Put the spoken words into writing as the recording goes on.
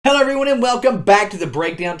everyone and welcome back to the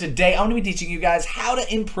breakdown. Today I'm going to be teaching you guys how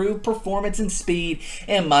to improve performance and speed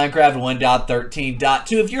in Minecraft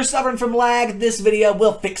 1.13.2. If you're suffering from lag, this video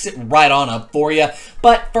will fix it right on up for you.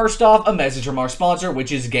 But first off, a message from our sponsor,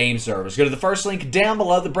 which is Game Servers. Go to the first link down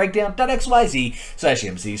below, the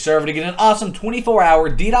breakdown.xyz/MC server to get an awesome 24-hour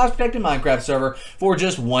DDoS protected Minecraft server for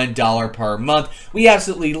just $1 per month. We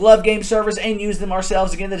absolutely love Game Servers and use them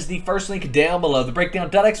ourselves. Again, that is the first link down below, the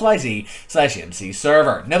breakdown.xyz/MC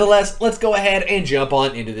server. Nevertheless, let's go ahead and jump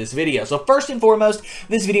on into this video. So first and foremost,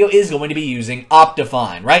 this video is going to be using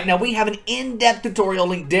Optifine. Right now, we have an in-depth tutorial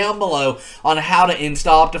link down below on how to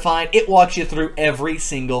install Optifine. It walks you through every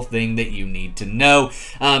single thing that you need to know.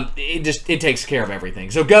 It takes care of everything.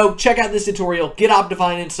 So go check out this tutorial, get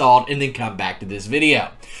Optifine installed, and then come back to this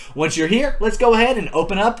video. Once you're here, let's go ahead and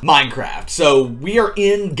open up Minecraft. So we are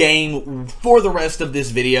in game for the rest of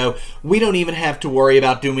this video. We don't even have to worry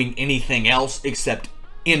about doing anything else except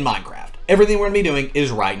in Minecraft. Everything we're going to be doing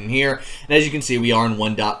is right in here. And as you can see, we are in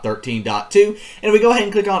 1.13.2. And if we go ahead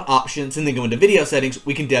and click on options and then go into video settings,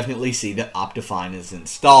 we can definitely see that Optifine is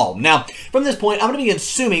installed. Now, from this point, I'm going to be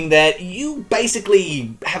assuming that you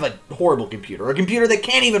basically have a horrible computer, a computer that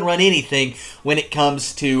can't even run anything when it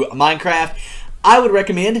comes to Minecraft. I would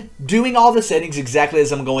recommend doing all the settings exactly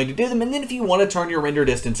as I'm going to do them. And then if you want to turn your render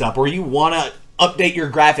distance up, or you want to update your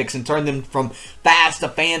graphics and turn them from fast to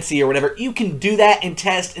fancy or whatever, you can do that and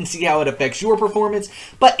test and see how it affects your performance.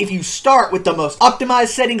 But if you start with the most optimized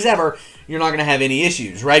settings ever, you're not going to have any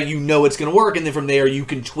issues, right? You know it's going to work, and then from there you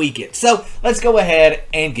can tweak it. So let's go ahead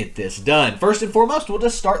and get this done. First and foremost, we'll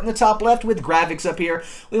just start in the top left with graphics up here.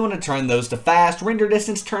 We want to turn those to fast. Render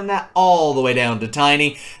distance, turn that all the way down to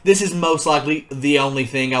tiny. This is most likely the only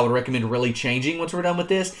thing I would recommend really changing once we're done with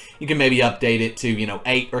this. You can maybe update it to,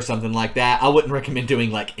 8 or something like that. I wouldn't recommend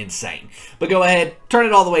doing like insane. But go ahead, turn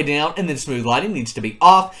it all the way down, and then smooth lighting needs to be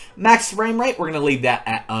off. Max frame rate, we're going to leave that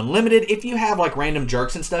at unlimited. If you have like random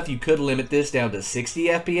jerks and stuff, you could limit this down to 60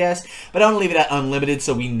 FPS, but I don't leave it at unlimited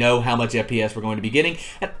so we know how much FPS we're going to be getting.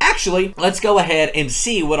 And actually, let's go ahead and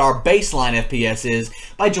see what our baseline FPS is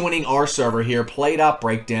by joining our server here,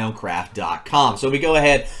 play.breakdowncraft.com. So we go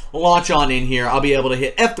ahead, launch on in here. I'll be able to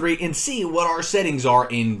hit F3 and see what our settings are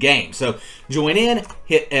in game. So join in,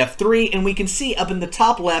 hit F3, and we can see up in the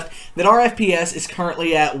top left that our FPS is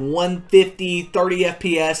currently at 150, 30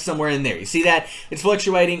 FPS, somewhere in there. You see that? It's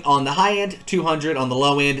fluctuating on the high end, 200, on the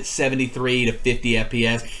low end, 73 to 50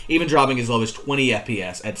 FPS, even dropping as low as 20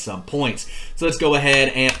 FPS at some points. So let's go ahead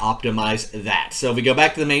and optimize that. So if we go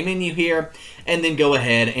back to the main menu here, and then go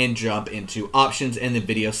ahead and jump into options and then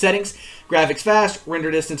video settings. Graphics fast,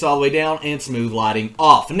 render distance all the way down, and smooth lighting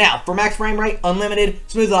off. Now, for max frame rate, unlimited,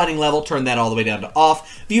 smooth lighting level, turn that all the way down to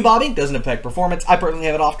off. View bobbing doesn't affect performance. I personally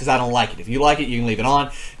have it off because I don't like it. If you like it, you can leave it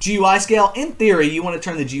on. GUI scale, in theory, you want to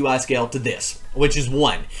turn the GUI scale to this, which is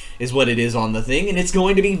 1, is what it is on the thing. And it's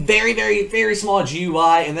going to be very, very, very small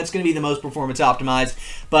GUI, and that's going to be the most performance optimized.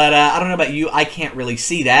 But I don't know about you, I can't really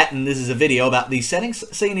see that, and this is a video about these settings,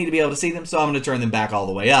 so you need to be able to see them, so I'm going to turn them back all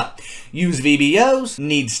the way up. Use VBOs,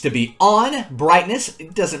 needs to be on. Brightness,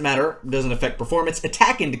 it doesn't matter, doesn't affect performance.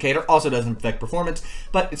 Attack indicator also doesn't affect performance,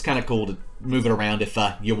 but it's kind of cool to move it around if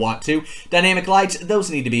you want to. Dynamic lights,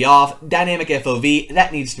 those need to be off. Dynamic FOV,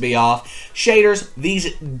 that needs to be off. Shaders,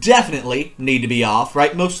 these definitely need to be off,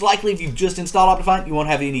 right? Most likely, if you've just installed Optifine, you won't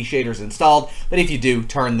have any shaders installed, but if you do,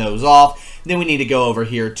 turn those off. Then we need to go over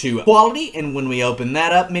here to quality, and when we open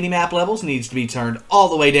that up, minimap levels needs to be turned all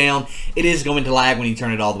the way down. It is going to lag when you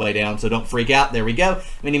turn it all the way down, so don't freak out. There we go.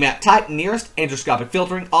 Minimap type, nearest, androscopic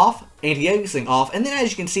filtering off, anti-aliasing off, and then as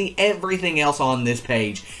you can see, everything else on this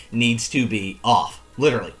page needs to be off.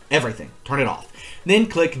 Literally, everything. Turn it off. Then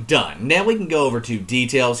click done. Now we can go over to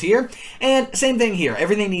details here, and same thing here.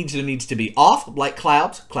 Everything needs to be off, like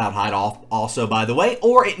clouds, cloud height off also, by the way,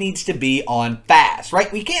 or it needs to be on fast,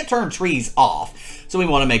 right? We can't turn trees off, so we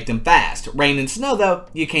want to make them fast. Rain and snow, though,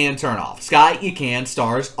 you can turn off. Sky, you can.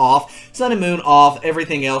 Stars, off. Sun and moon, off.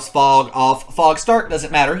 Everything else, fog, off. Fog start,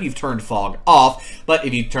 doesn't matter. You've turned fog off, but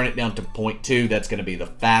if you turn it down to 0.2, that's going to be the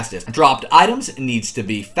fastest. Dropped items needs to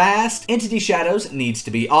be fast. Entity shadows needs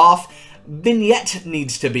to be off. Vignette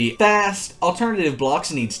needs to be fast. Alternative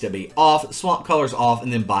blocks needs to be off. Swamp colors off,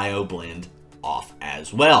 and then bio blend off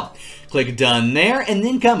as well. Click done there, and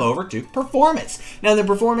then come over to performance. Now in the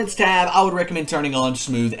performance tab, I would recommend turning on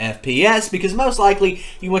smooth FPS, because most likely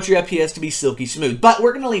you want your FPS to be silky smooth, but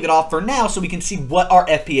we're going to leave it off for now so we can see what our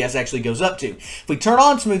FPS actually goes up to. If we turn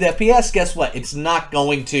on smooth FPS, guess what? It's not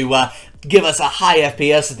going to give us a high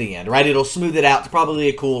FPS at the end, right? It'll smooth it out to probably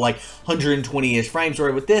a cool like 120-ish frames,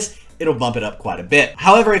 where with this, it'll bump it up quite a bit.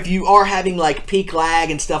 However, if you are having like peak lag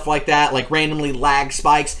and stuff like that, like randomly lag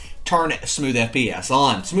spikes, turn smooth FPS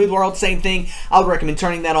on. Smooth world, same thing. I would recommend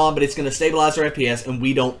turning that on, but it's going to stabilize our FPS, and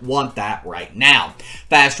we don't want that right now.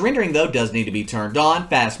 Fast rendering, though, does need to be turned on.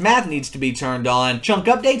 Fast math needs to be turned on. Chunk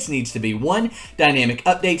updates needs to be 1. Dynamic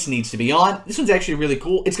updates needs to be on. This one's actually really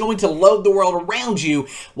cool. It's going to load the world around you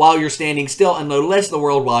while you're standing still and load less of the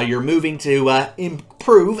world while you're moving to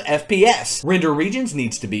improve FPS. Render regions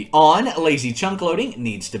needs to be on. Lazy chunk loading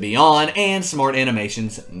needs to be on. And smart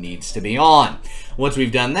animations needs to be on. Once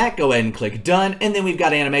we've done that, go ahead and click done, and then we've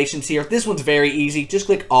got animations here. This one's very easy. Just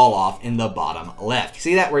click all off in the bottom left.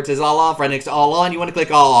 See that where it says all off right next to all on? You want to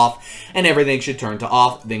click all off, and everything should turn to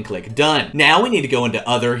off, then click done. Now we need to go into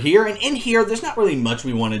other here, and in here, there's not really much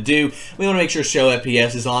we want to do. We want to make sure show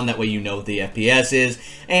FPS is on, that way you know what the FPS is,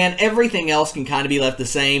 and everything else can kind of be left the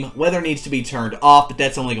same. Weather needs to be turned off, but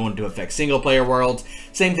that's only going to affect single player worlds.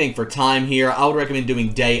 Same thing for time here. I would recommend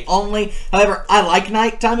doing day only. However, I like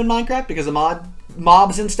nighttime in Minecraft because of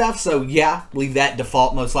mobs and stuff, so yeah, leave that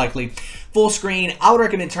default most likely. Full screen, I would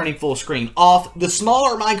recommend turning full screen off. The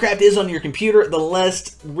smaller Minecraft is on your computer, the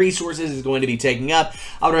less resources it's going to be taking up.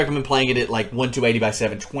 I would recommend playing it at like 1280 by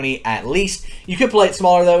 720 at least. You could play it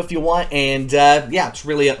smaller though if you want, and yeah, it's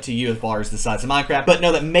really up to you as far as the size of Minecraft, but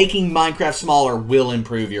know that making Minecraft smaller will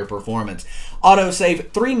improve your performance.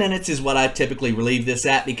 Autosave, 3 minutes is what I typically relieve this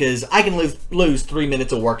at, because I can lose 3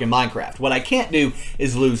 minutes of work in Minecraft. What I can't do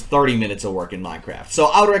is lose 30 minutes of work in Minecraft. So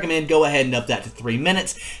I would recommend go ahead and up that to 3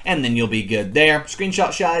 minutes, and then you'll be good there.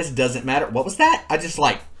 Screenshot size doesn't matter. What was that? I just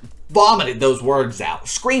like vomited those words out.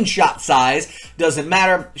 Screenshot size doesn't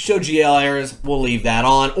matter. Show GL errors, we'll leave that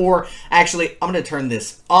on. Or actually, I'm going to turn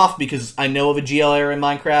this off because I know of a GL error in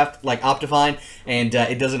Minecraft, like Optifine, and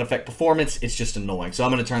it doesn't affect performance. It's just annoying. So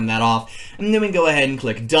I'm going to turn that off. And then we can go ahead and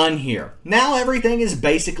click done here. Now everything is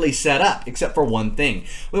basically set up, except for one thing.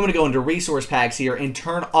 We want to go into resource packs here and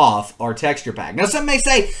turn off our texture pack. Now some may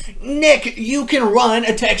say, Nick, you can run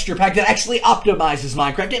a texture pack that actually optimizes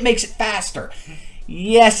Minecraft. It makes it faster.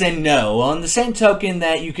 Yes and no. On the same token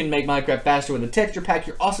that you can make Minecraft faster with a texture pack,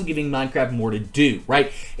 you're also giving Minecraft more to do,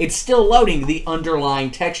 right? It's still loading the underlying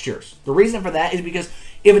textures. The reason for that is because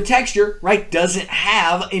if a texture, right, doesn't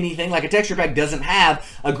have anything, like a texture pack doesn't have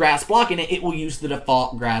a grass block in it, it will use the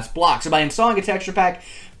default grass block. So by installing a texture pack,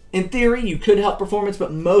 in theory, you could help performance,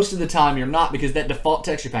 but most of the time you're not, because that default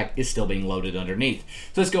texture pack is still being loaded underneath.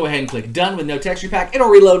 So let's go ahead and click done with no texture pack. It'll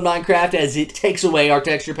reload Minecraft as it takes away our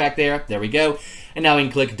texture pack there. There we go. And now we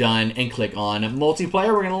can click done and click on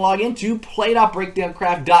multiplayer. We're going to log into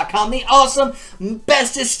play.breakdowncraft.com, the awesome,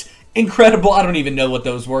 bestest, incredible, I don't even know what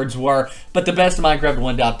those words were, but the best Minecraft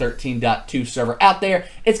 1.13.2 server out there.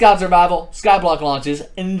 It's got survival. Skyblock launches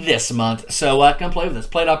in this month, so come play with us.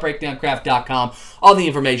 Play.breakdowncraft.com. All the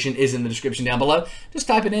information is in the description down below. Just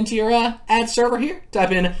type it into your ad server here.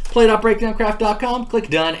 Type in play.breakdowncraft.com, click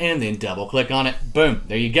done, and then double click on it. Boom,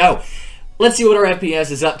 there you go. Let's see what our FPS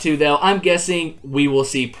is up to, though. I'm guessing we will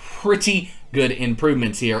see pretty good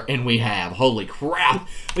improvements here, and we have. Holy crap.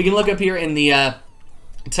 We can look up here in the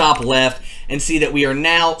top left and see that we are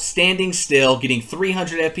now standing still, getting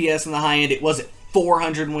 300 FPS on the high end. It was at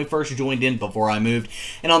 400 when we first joined in before I moved,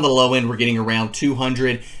 and on the low end we're getting around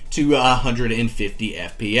 200 to 150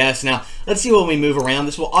 FPS. Now let's see when we move around.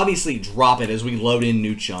 This will obviously drop it as we load in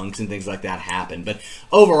new chunks and things like that happen, but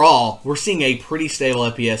overall we're seeing a pretty stable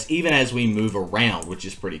FPS even as we move around, which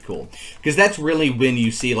is pretty cool, because that's really when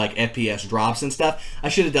you see like FPS drops and stuff. I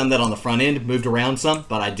should have done that on the front end, moved around some,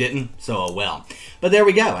 but I didn't, so oh well. But there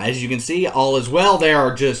we go. As you can see, all is well. There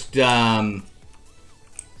are just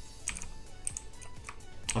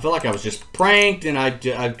I feel like I was just pranked, and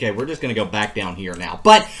okay, we're just going to go back down here now.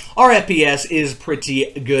 But our FPS is pretty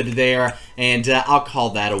good there, and I'll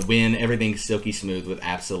call that a win. Everything's silky smooth with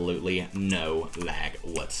absolutely no lag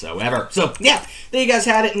whatsoever. So, yeah, there you guys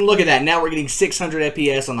had it, and look at that. Now we're getting 600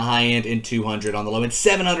 FPS on the high end and 200 on the low end,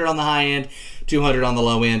 700 on the high end, 200 on the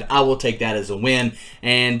low end. I will take that as a win.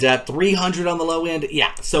 And 300 on the low end.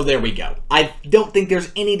 Yeah, so there we go. I don't think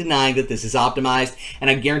there's any denying that this is optimized, and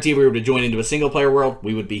I guarantee if we were to join into a single player world,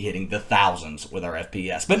 we would be hitting the thousands with our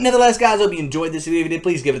FPS. But nevertheless, guys, I hope you enjoyed this video. If you did,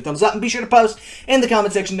 please give it a thumbs up, and be sure to post in the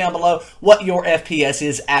comment section down below what your FPS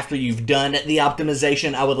is after you've done the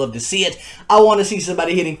optimization. I would love to see it. I want to see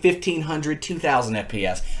somebody hitting 1,500, 2,000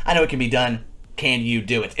 FPS. I know it can be done. Can you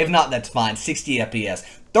do it? If not, that's fine. 60 FPS.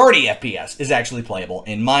 30 FPS is actually playable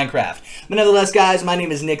in Minecraft. But nevertheless, guys, my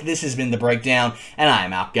name is Nick. This has been The Breakdown, and I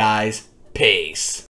am out, guys. Peace.